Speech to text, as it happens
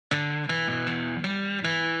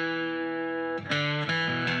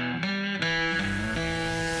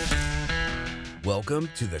Welcome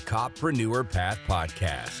to the Coppreneur Path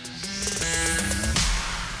Podcast.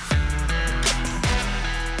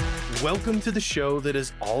 Welcome to the show that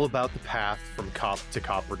is all about the path from cop to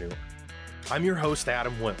Coppreneur. I'm your host,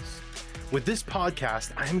 Adam Wills. With this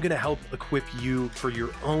podcast, I'm going to help equip you for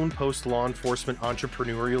your own post-law enforcement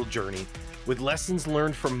entrepreneurial journey with lessons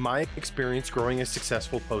learned from my experience growing a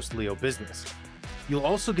successful post-Leo business. You'll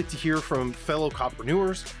also get to hear from fellow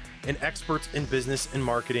Coppreneurs and experts in business and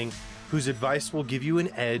marketing whose advice will give you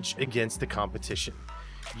an edge against the competition.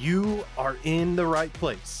 You are in the right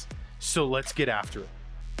place, so let's get after it.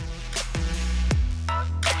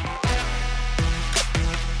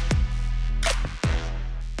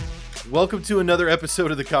 Welcome to another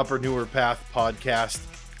episode of the Coppreneur Path Podcast.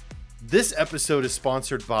 This episode is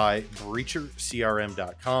sponsored by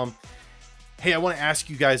BreacherCRM.com. Hey, I want to ask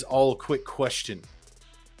you guys all a quick question.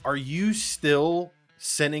 Are you still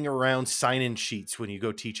sending around sign-in sheets when you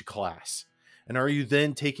go teach a class? And are you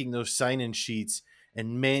then taking those sign-in sheets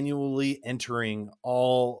and manually entering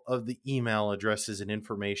all of the email addresses and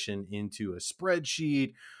information into a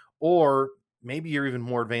spreadsheet? Or maybe you're even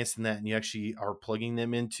more advanced than that and you actually are plugging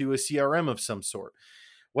them into a CRM of some sort.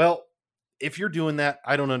 Well, if you're doing that,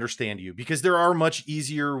 I don't understand you, because there are much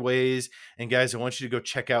easier ways. And guys, I want you to go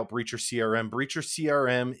check out Breacher CRM. Breacher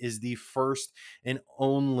CRM is the first and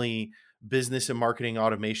only business and marketing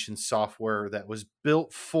automation software that was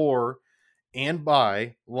built for and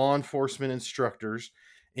by law enforcement instructors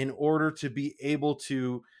in order to be able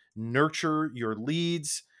to nurture your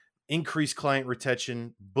leads, increase client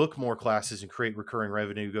retention, book more classes, and create recurring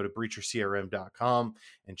revenue. Go to BreacherCRM.com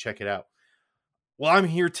and check it out. Well, I'm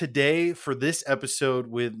here today for this episode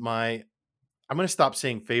with I'm going to stop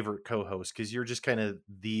saying favorite co-host, because you're just kind of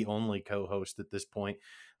the only co-host at this point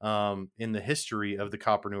in the history of the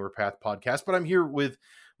Coppreneur Path Podcast. But I'm here with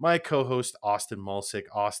my co-host, Austin Mulsick.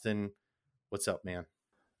 Austin, what's up, man?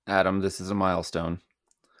 Adam, this is a milestone.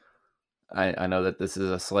 I know that this is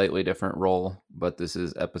a slightly different role, but this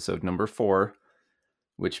is episode number 4,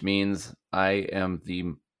 which means I am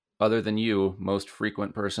the, other than you, most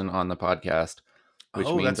frequent person on the podcast, which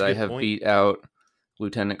means I have beat out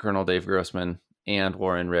Lieutenant Colonel Dave Grossman and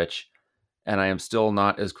Warren Rich, and I am still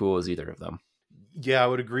not as cool as either of them. Yeah, I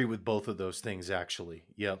would agree with both of those things, actually.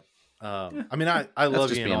 Yep. I mean, I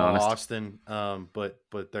love you and all, Austin, but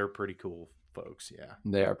they're pretty cool folks. Yeah,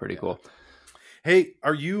 they are pretty cool. Hey,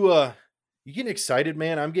 are you getting excited,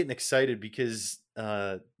 man? I'm getting excited because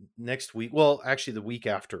next week, well, actually the week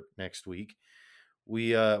after next week,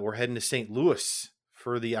 we're heading to St. Louis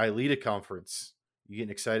for the ILETA conference. You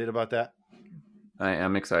getting excited about that? I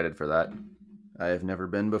am excited for that. I have never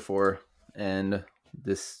been before, and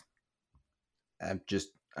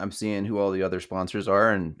I'm seeing who all the other sponsors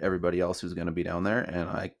are and everybody else who's going to be down there, and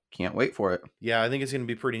I can't wait for it. Yeah, I think it's going to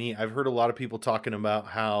be pretty neat. I've heard a lot of people talking about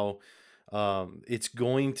how it's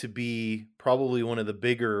going to be probably one of the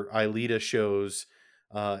bigger ILETA shows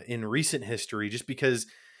in recent history, just because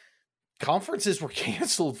conferences were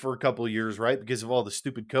canceled for a couple of years, right? Because of all the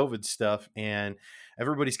stupid COVID stuff, and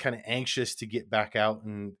everybody's kind of anxious to get back out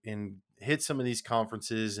and hit some of these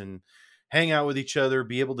conferences and hang out with each other,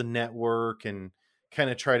 be able to network and kind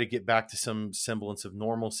of try to get back to some semblance of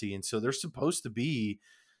normalcy. And so there's supposed to be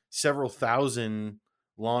several thousand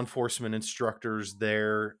law enforcement instructors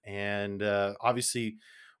there. And obviously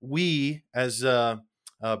we, as Breacher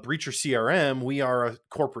CRM, we are a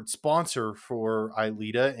corporate sponsor for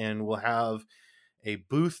ILETA, and we'll have a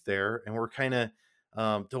booth there. And we're kind of,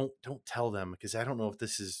 don't tell them, because I don't know if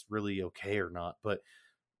this is really okay or not, but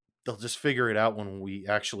they'll just figure it out when we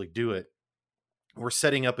actually do it. We're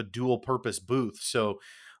setting up a dual purpose booth. So,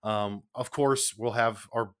 of course, we'll have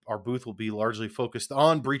our booth will be largely focused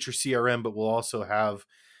on Breacher CRM, but we'll also have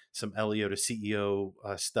some LEO to CEO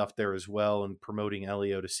stuff there as well, and promoting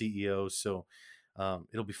LEO to CEO. So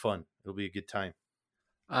it'll be fun. It'll be a good time.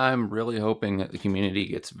 I'm really hoping that the community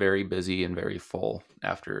gets very busy and very full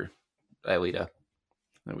after ILETA,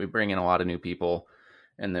 that we bring in a lot of new people,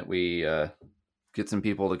 and that we get some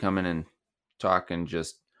people to come in and talk and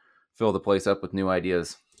just fill the place up with new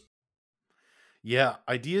ideas. Yeah,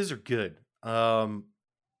 ideas are good. I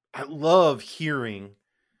love hearing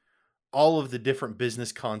all of the different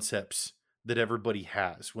business concepts that everybody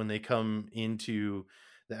has when they come into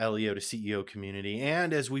the LEO to CEO community.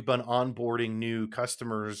 And as we've been onboarding new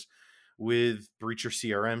customers with Breacher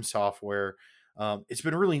CRM software, it's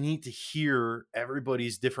been really neat to hear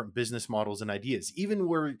everybody's different business models and ideas, even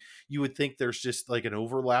where you would think there's just like an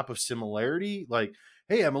overlap of similarity. Like,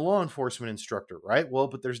 hey, I'm a law enforcement instructor, right? Well,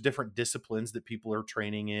 but there's different disciplines that people are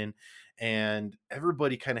training in, and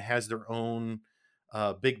everybody kind of has their own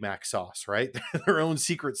Big Mac sauce, right? Their own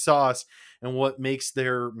secret sauce, and what makes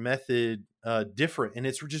their method different. And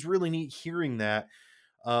it's just really neat hearing that.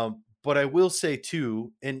 But I will say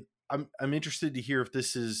too, and I'm interested to hear if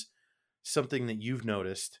this is something that you've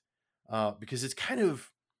noticed, because it's kind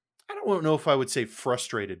of, I don't know if I would say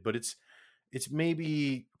frustrated, but it's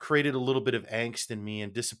maybe created a little bit of angst in me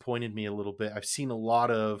and disappointed me a little bit. I've seen a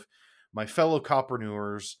lot of my fellow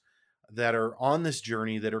coppreneurs that are on this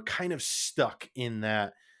journey that are kind of stuck in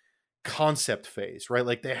that concept phase, right?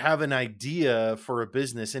 Like they have an idea for a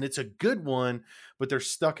business and it's a good one, but they're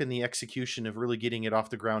stuck in the execution of really getting it off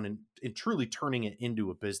the ground and truly turning it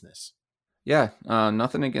into a business. Yeah,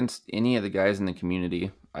 nothing against any of the guys in the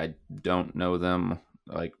community. I don't know them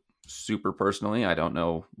like super personally. I don't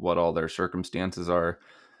know what all their circumstances are.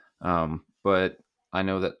 But I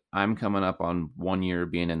know that I'm coming up on 1 year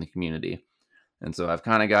being in the community. And so I've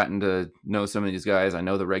kind of gotten to know some of these guys. I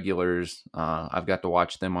know the regulars. I've got to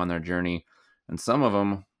watch them on their journey. And some of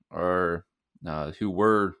them are who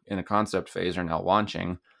were in a concept phase are now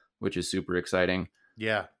launching, which is super exciting.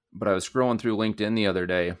 Yeah. But I was scrolling through LinkedIn the other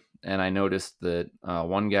day, and I noticed that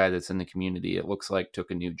one guy that's in the community, it looks like took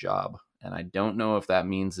a new job. And I don't know if that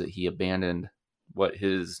means that he abandoned what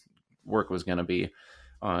his work was going to be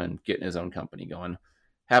on getting his own company going.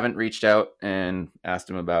 Haven't reached out and asked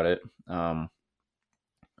him about it.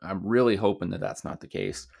 I'm really hoping that that's not the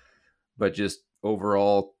case. But just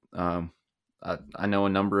overall, I know a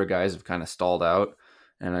number of guys have kind of stalled out.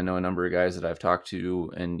 And I know a number of guys that I've talked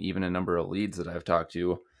to, and even a number of leads that I've talked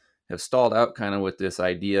to, have stalled out kind of with this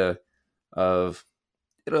idea of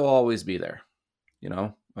it'll always be there,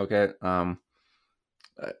 okay.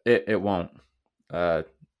 It won't,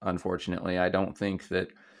 unfortunately. I don't think that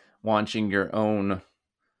launching your own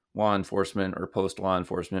law enforcement or post law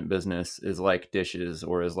enforcement business is like dishes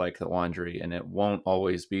or is like the laundry, and it won't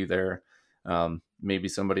always be there. Maybe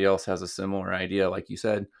somebody else has a similar idea. Like you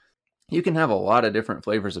said, you can have a lot of different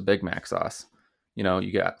flavors of Big Mac sauce.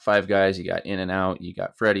 You got Five Guys, you got In-N-Out, you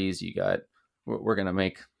got Freddy's, we're going to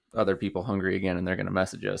make other people hungry again and they're going to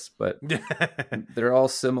message us. But they're all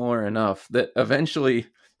similar enough that eventually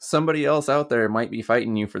somebody else out there might be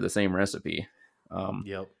fighting you for the same recipe.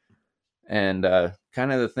 Yep. And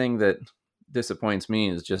kind of the thing that disappoints me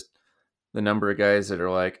is just the number of guys that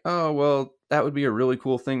are like, oh, well, that would be a really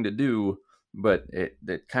cool thing to do. But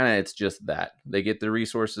it's just that they get the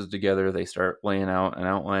resources together, they start laying out an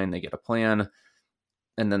outline, they get a plan,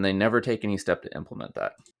 and then they never take any step to implement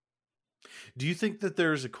that. Do you think that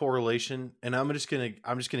there's a correlation? And I'm just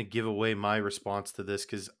gonna give away my response to this,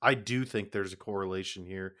 because I do think there's a correlation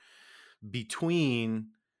here between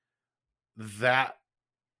that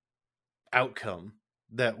outcome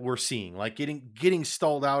that we're seeing, like getting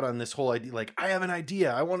stalled out on this whole idea. Like, I have an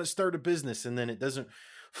idea, I want to start a business, and then it doesn't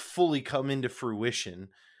fully come into fruition.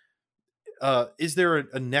 Is there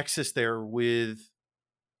a nexus there with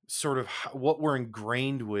sort of what we're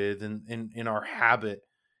ingrained with in our habit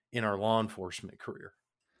in our law enforcement career?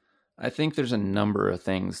 I think there's a number of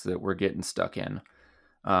things that we're getting stuck in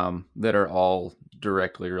that are all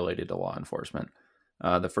directly related to law enforcement.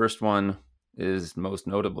 The first one is, most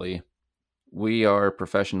notably, we are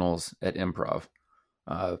professionals at improv.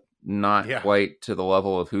 Not quite to the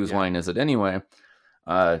level of Whose Line Is It Anyway,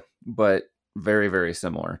 but very, very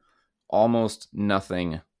similar. Almost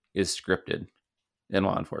nothing is scripted in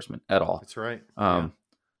law enforcement at all. That's right.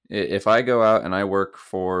 If I go out and I work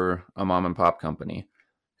for a mom and pop company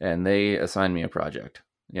and they assign me a project,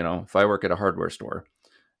 if I work at a hardware store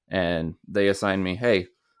and they assign me, hey,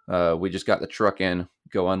 we just got the truck in,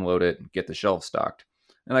 go unload it, get the shelves stocked.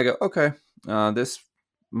 And I go, okay, this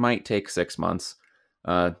might take 6 months.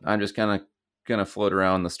 I'm just kind of going to float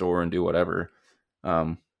around the store and do whatever.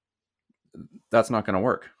 That's not going to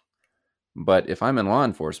work. But if I'm in law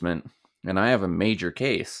enforcement and I have a major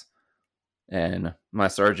case and my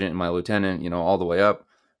sergeant and my lieutenant, all the way up,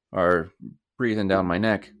 are breathing down my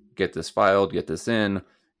neck, get this filed, get this in,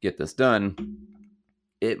 get this done,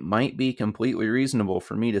 it might be completely reasonable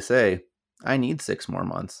for me to say, I need 6 more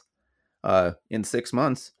months. In 6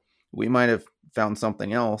 months, we might have found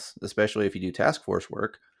something else, especially if you do task force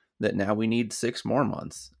work, that now we need 6 more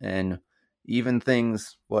months. And even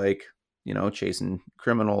things like, chasing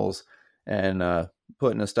criminals and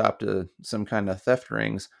putting a stop to some kind of theft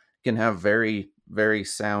rings can have very, very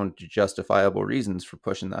sound, justifiable reasons for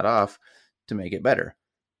pushing that off to make it better.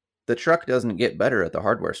 The truck doesn't get better at the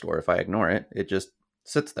hardware store if I ignore it. It just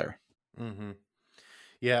sits there. Mm-hmm.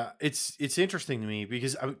 Yeah, it's interesting to me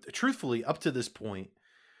because, truthfully, up to this point,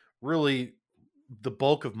 really the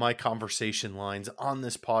bulk of my conversation lines on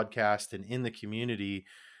this podcast and in the community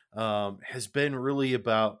has been really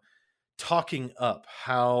about talking up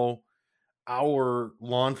how our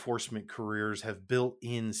law enforcement careers have built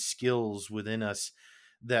in skills within us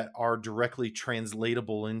that are directly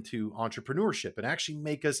translatable into entrepreneurship and actually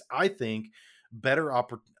make us, I think, better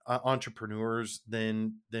entrepreneurs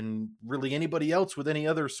than really anybody else with any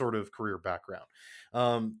other sort of career background.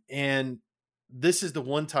 And this is the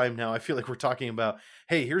one time now I feel like we're talking about,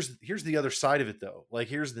 hey, here's the other side of it though. Like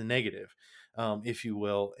here's the negative, if you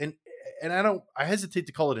will. And I hesitate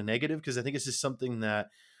to call it a negative because I think it's just something that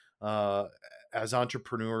as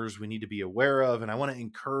entrepreneurs we need to be aware of. And I want to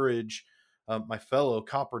encourage my fellow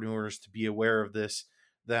copreneurs to be aware of this,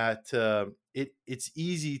 that it's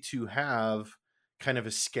easy to have kind of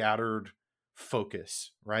a scattered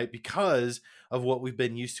focus, right? Because of what we've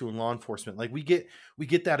been used to in law enforcement. Like we get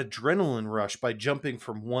that adrenaline rush by jumping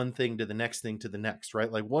from one thing to the next thing to the next,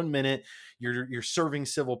 right? Like 1 minute you're serving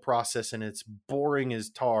civil process and it's boring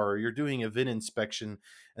as tar, or you're doing a VIN inspection,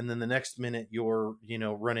 and then the next minute you're,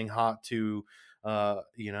 running hot to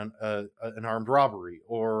an armed robbery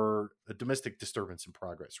or a domestic disturbance in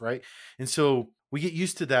progress, right? And so we get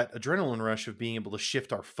used to that adrenaline rush of being able to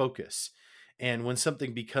shift our focus. And when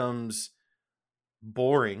something becomes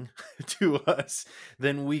boring to us,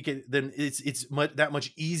 then it's that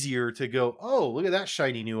much easier to go, oh, look at that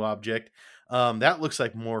shiny new object. That looks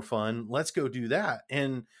like more fun. Let's go do that.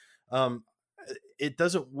 And it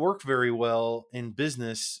doesn't work very well in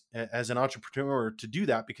business as an entrepreneur to do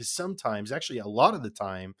that, because sometimes, actually a lot of the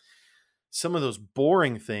time, some of those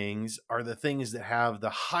boring things are the things that have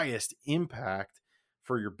the highest impact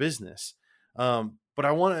for your business. But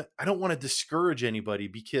I don't want to discourage anybody,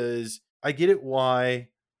 because I get it why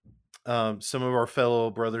some of our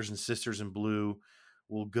fellow brothers and sisters in blue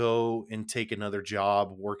will go and take another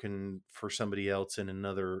job working for somebody else in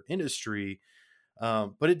another industry.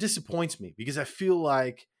 But it disappoints me because I feel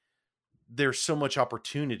like there's so much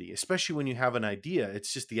opportunity, especially when you have an idea.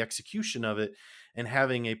 It's just the execution of it and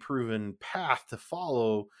having a proven path to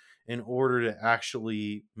follow in order to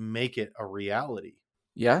actually make it a reality.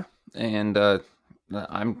 Yeah. And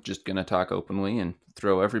I'm just going to talk openly and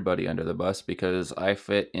throw everybody under the bus because I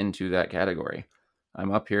fit into that category.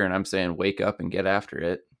 I'm up here and I'm saying, wake up and get after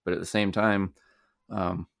it. But at the same time,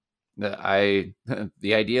 the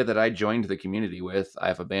idea that I joined the community with,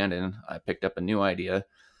 I've abandoned. I picked up a new idea,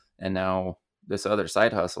 and now this other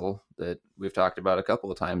side hustle that we've talked about a couple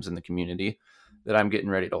of times in the community that I'm getting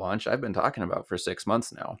ready to launch, I've been talking about for 6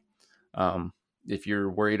 months now. If you're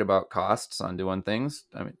worried about costs on doing things,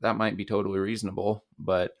 I mean, that might be totally reasonable,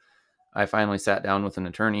 but I finally sat down with an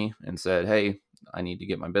attorney and said, hey, I need to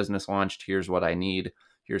get my business launched. Here's what I need.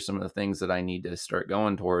 Here's some of the things that I need to start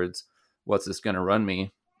going towards. What's this going to run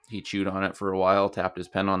me? He chewed on it for a while, tapped his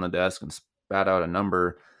pen on the desk, and spat out a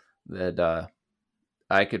number that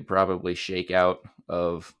I could probably shake out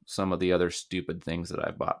of some of the other stupid things that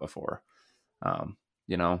I've bought before. I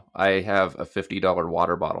have a $50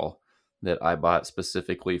 water bottle that I bought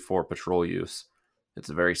specifically for patrol use. It's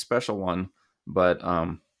a very special one, but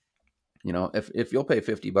if you'll pay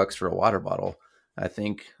 $50 for a water bottle, I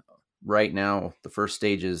think right now the first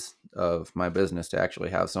stages of my business to actually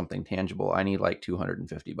have something tangible, I need like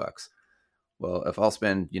 $250. Well, if I'll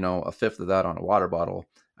spend, a fifth of that on a water bottle,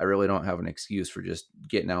 I really don't have an excuse for just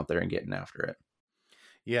getting out there and getting after it.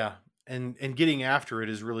 Yeah. And getting after it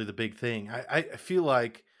is really the big thing. I feel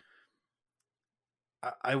like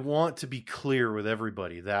I want to be clear with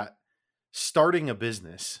everybody that starting a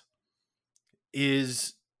business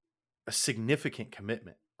is a significant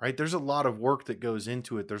commitment, right? There's a lot of work that goes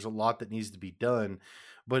into it. There's a lot that needs to be done,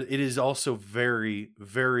 but it is also very,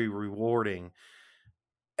 very rewarding.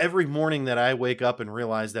 Every morning that I wake up and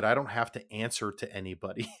realize that I don't have to answer to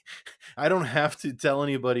anybody. I don't have to tell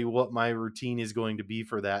anybody what my routine is going to be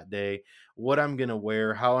for that day, what I'm going to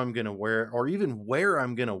wear, how I'm going to wear, or even where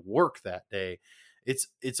I'm going to work that day.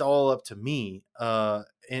 It's all up to me.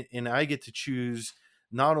 And I get to choose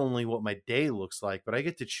not only what my day looks like, but I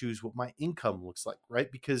get to choose what my income looks like,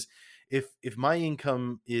 right? Because if my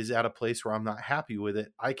income is at a place where I'm not happy with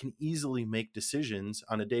it, I can easily make decisions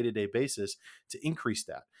on a day-to-day basis to increase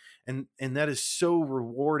that. And that is so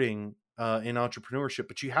rewarding in entrepreneurship,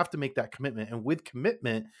 but you have to make that commitment. And with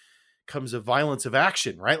commitment comes a violence of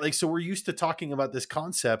action, right? Like, so we're used to talking about this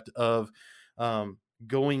concept of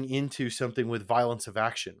going into something with violence of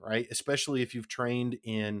action, right? Especially if you've trained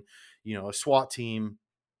in, a SWAT team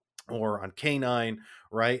or on K9,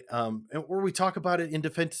 right? Or we talk about it in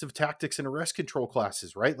defensive tactics and arrest control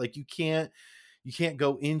classes, right? Like you can't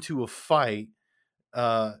go into a fight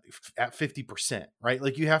at 50%, right?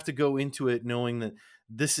 Like you have to go into it knowing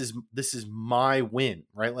this is my win,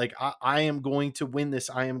 right? Like I am going to win this.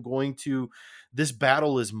 This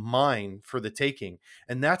battle is mine for the taking.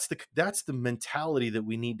 And that's the mentality that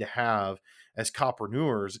we need to have as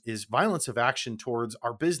copreneurs, is violence of action towards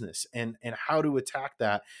our business, and how to attack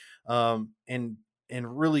that. And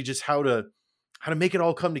really just how to make it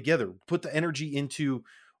all come together, put the energy into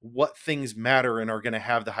what things matter and are going to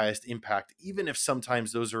have the highest impact, even if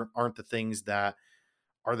sometimes those aren't the things that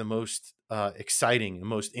are the most exciting and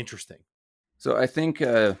most interesting. So I think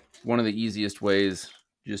one of the easiest ways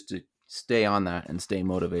just to stay on that and stay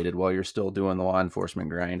motivated while you're still doing the law enforcement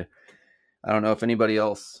grind. I don't know if anybody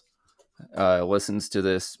else listens to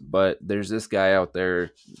this, but there's this guy out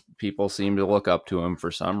there. People seem to look up to him for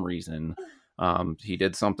some reason. He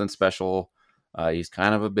did something special. He's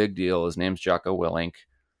kind of a big deal. His name's Jocko Willink.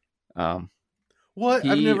 What?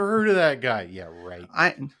 I've never heard of that guy. Yeah, right.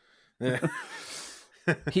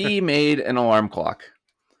 He made an alarm clock.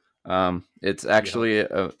 It's actually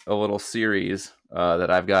a little series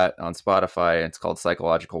that I've got on Spotify. It's called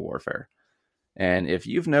Psychological Warfare. And if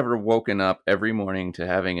you've never woken up every morning to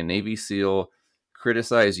having a Navy SEAL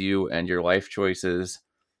criticize you and your life choices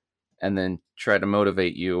and then try to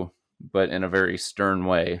motivate you, but in a very stern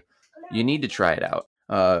way, you need to try it out.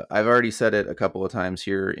 I've already said it a couple of times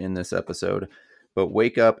here in this episode, but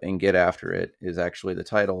Wake Up and Get After It is actually the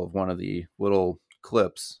title of one of the little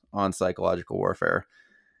clips on Psychological Warfare.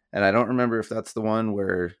 And I don't remember if that's the one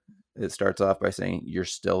where it starts off by saying you're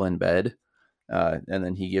still in bed. And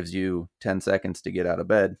then he gives you 10 seconds to get out of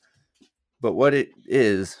bed. But what it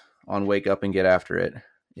is on Wake Up and Get After It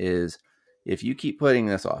is, if you keep putting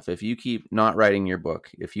this off, if you keep not writing your book,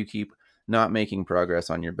 if you keep not making progress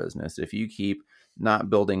on your business, if you keep not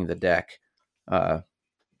building the deck,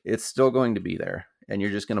 it's still going to be there. And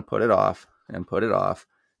you're just going to put it off and put it off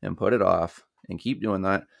and put it off and keep doing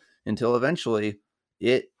that until eventually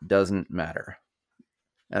it doesn't matter.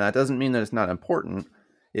 And that doesn't mean that it's not important.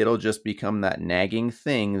 It'll just become that nagging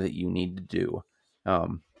thing that you need to do.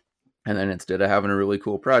 And then instead of having a really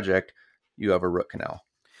cool project, you have a root canal.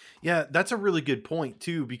 Yeah, that's a really good point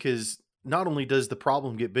too, because not only does the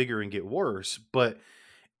problem get bigger and get worse, but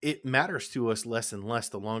it matters to us less and less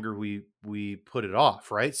the longer we put it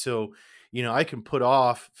off, right? So, I can put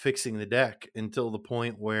off fixing the deck until the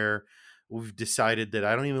point where we've decided that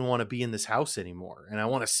I don't even want to be in this house anymore and I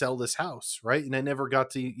want to sell this house, right? And I never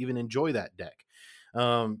got to even enjoy that deck.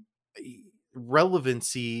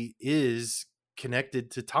 Relevancy is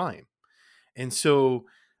connected to time. And so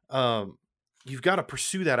you've got to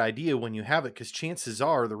pursue that idea when you have it, because chances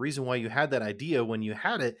are the reason why you had that idea when you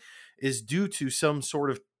had it is due to some sort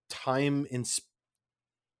of time and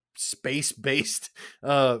space-based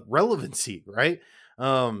relevancy, right?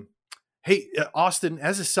 Hey, Austin,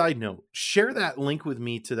 as a side note, share that link with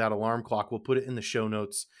me to that alarm clock. We'll put it in the show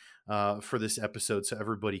notes for this episode so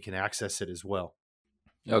everybody can access it as well.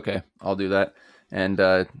 Okay, I'll do that.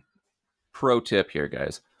 And pro tip here,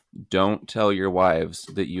 guys. Don't tell your wives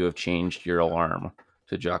that you have changed your alarm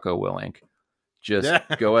to Jocko Willink. Just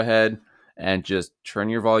go ahead and just turn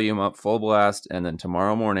your volume up full blast. And then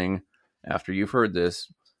tomorrow morning, after you've heard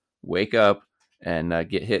this, wake up and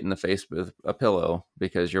get hit in the face with a pillow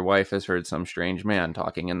because your wife has heard some strange man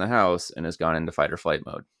talking in the house and has gone into fight or flight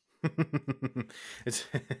mode.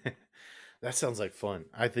 That sounds like fun.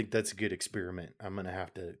 I think that's a good experiment. I'm going to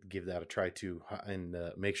have to give that a try too, and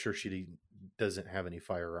make sure she doesn't have any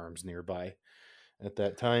firearms nearby at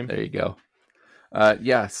that time. There you go.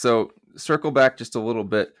 Yeah. So circle back just a little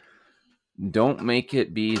bit. Don't make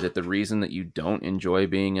it be that the reason that you don't enjoy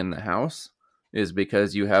being in the house is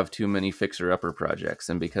because you have too many fixer-upper projects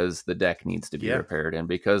and because the deck needs to be repaired and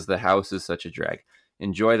because the house is such a drag.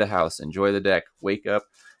 Enjoy the house. Enjoy the deck. Wake up.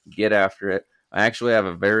 Get after it. I actually have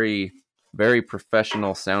a very, very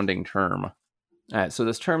professional sounding term. All right, so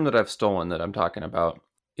this term that I've stolen that I'm talking about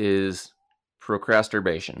is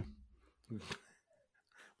procrastination.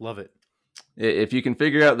 Love it. If you can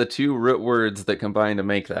figure out the two root words that combine to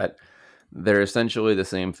make that, they're essentially the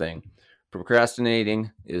same thing.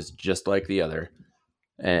 Procrastinating is just like the other,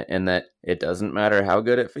 and that it doesn't matter how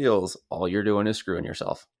good it feels. All you're doing is screwing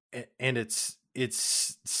yourself. And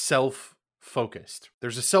it's self-focused.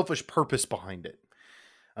 There's a selfish purpose behind it.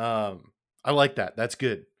 I like that. That's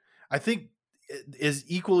good. I think is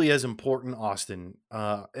equally as important, Austin,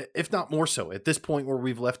 if not more so at this point where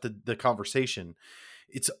we've left the conversation.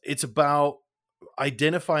 It's about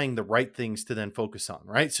identifying the right things to then focus on,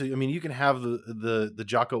 right? So, I mean, you can have the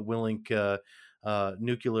Jocko Willink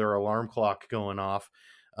nuclear alarm clock going off.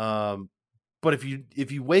 But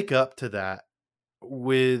if you wake up to that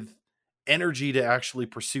with energy to actually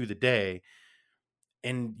pursue the day,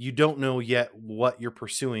 and you don't know yet what you're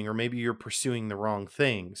pursuing, or maybe you're pursuing the wrong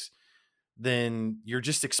things, then you're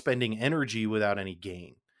just expending energy without any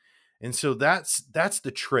gain. And so that's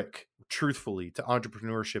the trick, truthfully, to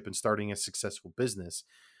entrepreneurship and starting a successful business.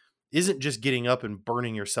 Isn't just getting up and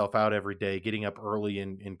burning yourself out every day, getting up early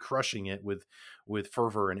and crushing it with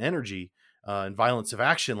fervor and energy and violence of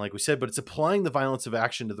action, like we said, but it's applying the violence of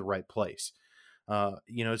action to the right place.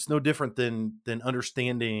 It's no different than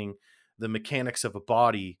understanding the mechanics of a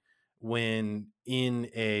body when in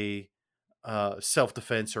a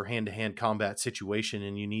self-defense or hand-to-hand combat situation,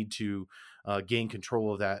 and you need to gain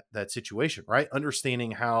control of that situation, right?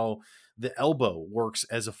 Understanding how the elbow works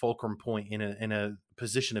as a fulcrum point in a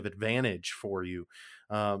position of advantage for you.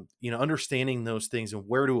 Understanding those things and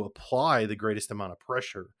where to apply the greatest amount of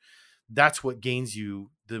pressure. That's what gains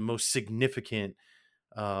you the most significant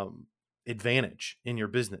advantage in your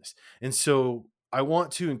business. And so I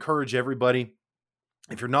want to encourage everybody,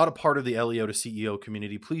 if you're not a part of the LEO to CEO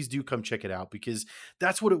community, please do come check it out, because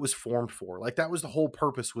that's what it was formed for. Like, that was the whole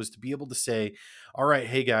purpose, was to be able to say, all right,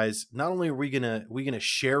 hey guys, not only are we gonna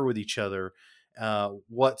share with each other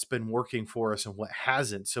what's been working for us and what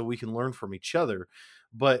hasn't, so we can learn from each other,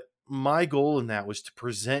 but my goal in that was to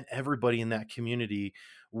present everybody in that community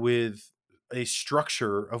with a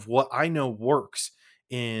structure of what I know works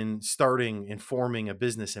in starting and forming a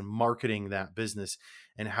business and marketing that business,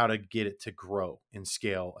 and how to get it to grow and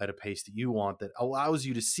scale at a pace that you want, that allows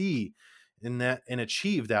you to see in that and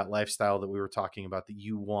achieve that lifestyle that we were talking about that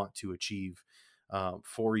you want to achieve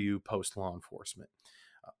for you post law enforcement.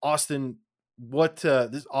 Austin, what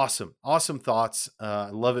this awesome thoughts. I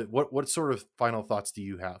love it. What sort of final thoughts do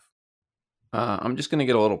you have? I'm just going to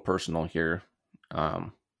get a little personal here.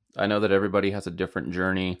 I know that everybody has a different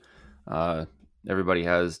journey. Everybody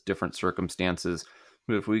has different circumstances.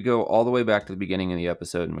 But if we go all the way back to the beginning of the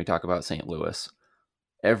episode and we talk about St. Louis,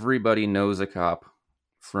 everybody knows a cop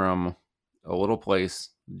from a little place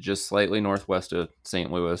just slightly northwest of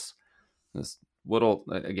St. Louis. This little,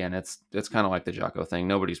 again, it's kind of like the Jocko thing.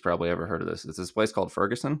 Nobody's probably ever heard of this. It's this place called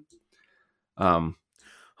Ferguson. Huh?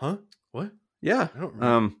 What? Yeah. I don't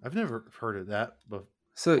remember. I've never heard of that before.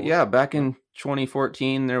 So yeah, back in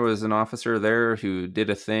 2014, there was an officer there who did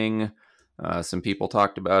a thing. Some people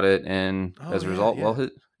talked about it, and as a result,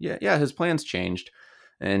 his plans changed,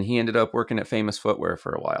 and he ended up working at Famous Footwear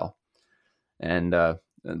for a while. And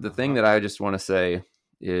the thing that I just want to say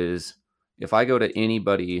is, if I go to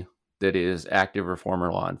anybody that is active or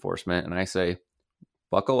former law enforcement and I say,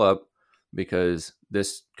 buckle up, because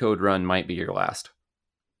this code run might be your last,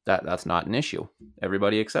 that's not an issue.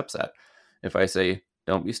 Everybody accepts that. If I say,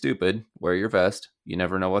 don't be stupid, wear your vest, you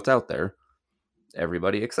never know what's out there,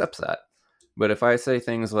 everybody accepts that. But if I say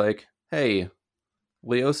things like, hey,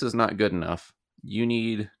 Leos is not good enough, you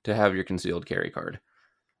need to have your concealed carry card,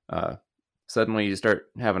 suddenly you start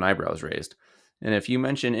having eyebrows raised. And if you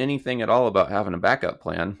mention anything at all about having a backup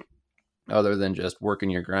plan, other than just working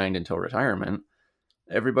your grind until retirement,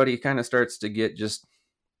 everybody kind of starts to get just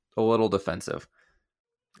a little defensive.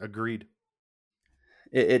 Agreed.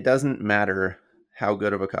 It doesn't matter how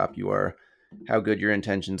good of a cop you are, how good your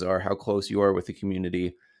intentions are, how close you are with the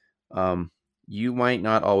community. You might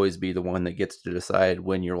not always be the one that gets to decide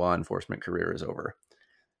when your law enforcement career is over.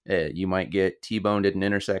 You might get T-boned at an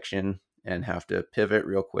intersection and have to pivot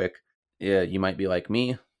real quick. You might be like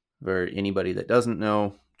me. For anybody that doesn't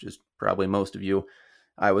know, just probably most of you,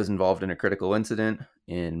 I was involved in a critical incident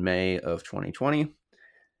in May of 2020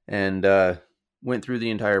 and went through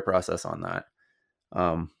the entire process on that.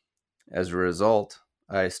 As a result,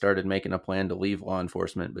 I started making a plan to leave law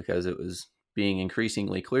enforcement because it was being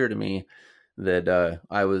increasingly clear to me that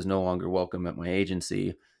I was no longer welcome at my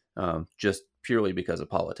agency, just purely because of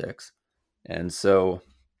politics. And so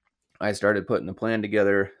I started putting a plan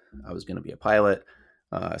together. I was going to be a pilot.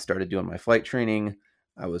 I started doing my flight training.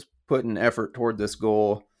 I was putting effort toward this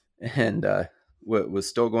goal, and was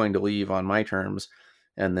still going to leave on my terms.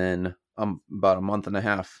 And then about a month and a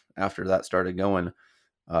half after that started going,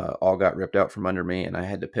 all got ripped out from under me, and I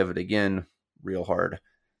had to pivot again real hard.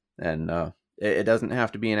 And it doesn't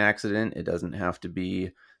have to be an accident. It doesn't have to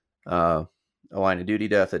be a line of duty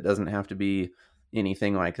death. It doesn't have to be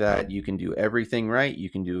anything like that. You can do everything right. You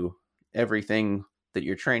can do everything that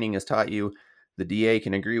your training has taught you. The DA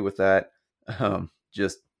can agree with that.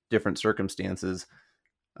 Just different circumstances.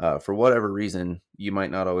 For whatever reason, you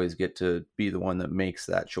might not always get to be the one that makes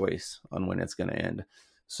that choice on when it's going to end.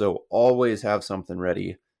 So always have something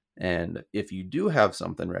ready. And if you do have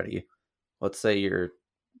something ready, let's say you're,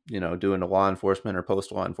 doing a law enforcement or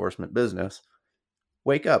post-law enforcement business,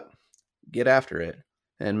 wake up, get after it,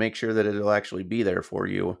 and make sure that it'll actually be there for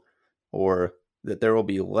you, or that there will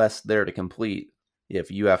be less there to complete if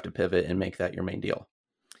you have to pivot and make that your main deal.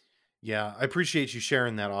 Yeah, I appreciate you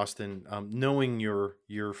sharing that, Austin. Knowing your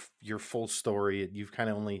full story, you've kind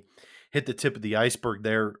of only hit the tip of the iceberg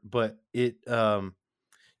there, but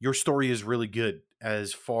your story is really good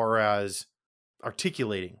as far as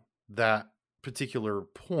articulating that particular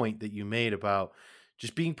point that you made about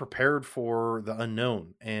just being prepared for the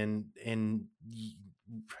unknown and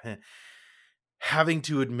having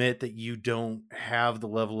to admit that you don't have the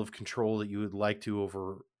level of control that you would like to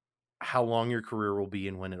over how long your career will be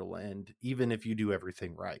and when it'll end, even if you do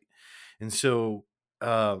everything right. And so,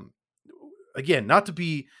 again, not to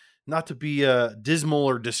be dismal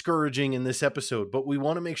or discouraging in this episode, but we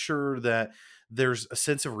want to make sure that there's a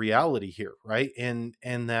sense of reality here, right? And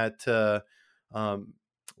that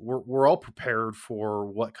we're all prepared for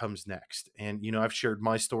what comes next. And I've shared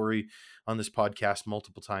my story on this podcast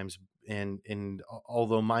multiple times, and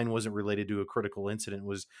although mine wasn't related to a critical incident, it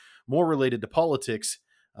was more related to politics.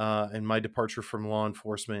 And my departure from law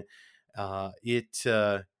enforcement, it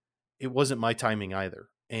wasn't my timing either.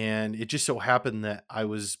 And it just so happened that I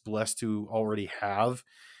was blessed to already have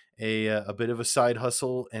a bit of a side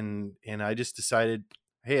hustle. And I just decided,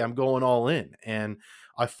 hey, I'm going all in. And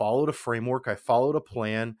I followed a framework. I followed a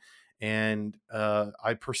plan, and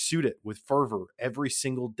I pursued it with fervor every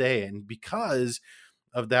single day. And because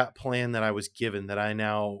of that plan that I was given, that I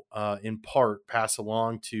now in part pass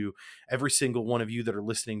along to every single one of you that are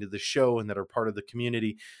listening to the show and that are part of the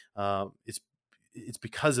community, it's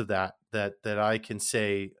because of that I can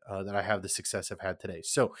say that I have the success I've had today.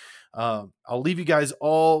 So I'll leave you guys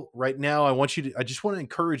all right now. I just want to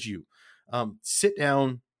encourage you, sit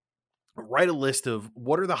down, write a list of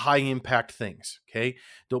what are the high impact things. Okay.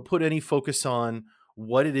 Don't put any focus on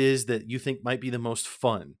what it is that you think might be the most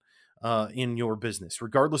fun in your business,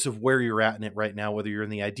 regardless of where you're at in it right now, whether you're in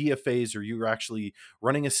the idea phase or you're actually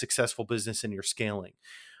running a successful business and you're scaling.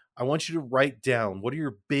 I want you to write down what are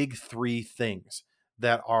your big 3 things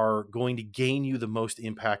that are going to gain you the most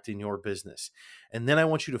impact in your business. And then I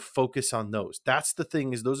want you to focus on those.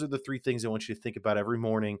 Those are the 3 things I want you to think about every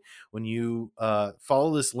morning when you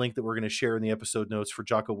follow this link that we're going to share in the episode notes for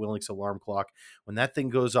Jocko Willink's alarm clock. When that thing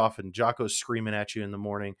goes off and Jocko's screaming at you in the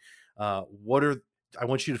morning, I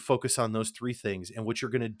want you to focus on those 3 things and what you're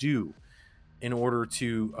going to do in order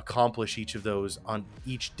to accomplish each of those on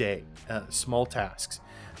each day, small tasks.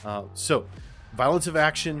 So violence of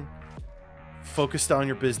action, focused on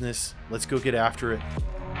your business. Let's go get after it.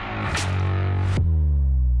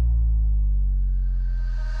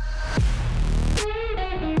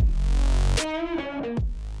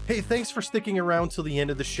 Hey, thanks for sticking around till the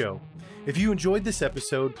end of the show. If you enjoyed this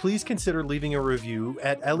episode, please consider leaving a review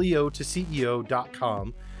at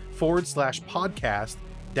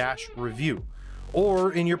leotoceo.com/podcast-review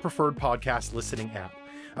or in your preferred podcast listening app.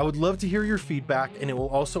 I would love to hear your feedback, and it will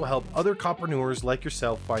also help other copreneurs like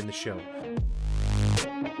yourself find the show.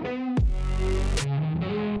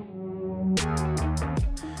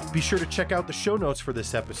 Be sure to check out the show notes for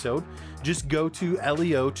this episode. Just go to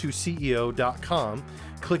leotoceo.com,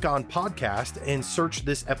 click on podcast, and search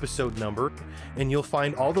this episode number, and you'll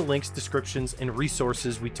find all the links, descriptions, and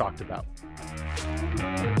resources we talked about.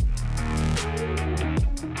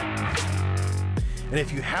 And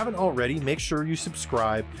if you haven't already, make sure you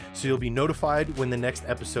subscribe so you'll be notified when the next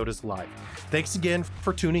episode is live. Thanks again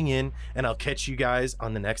for tuning in, and I'll catch you guys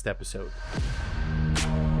on the next episode.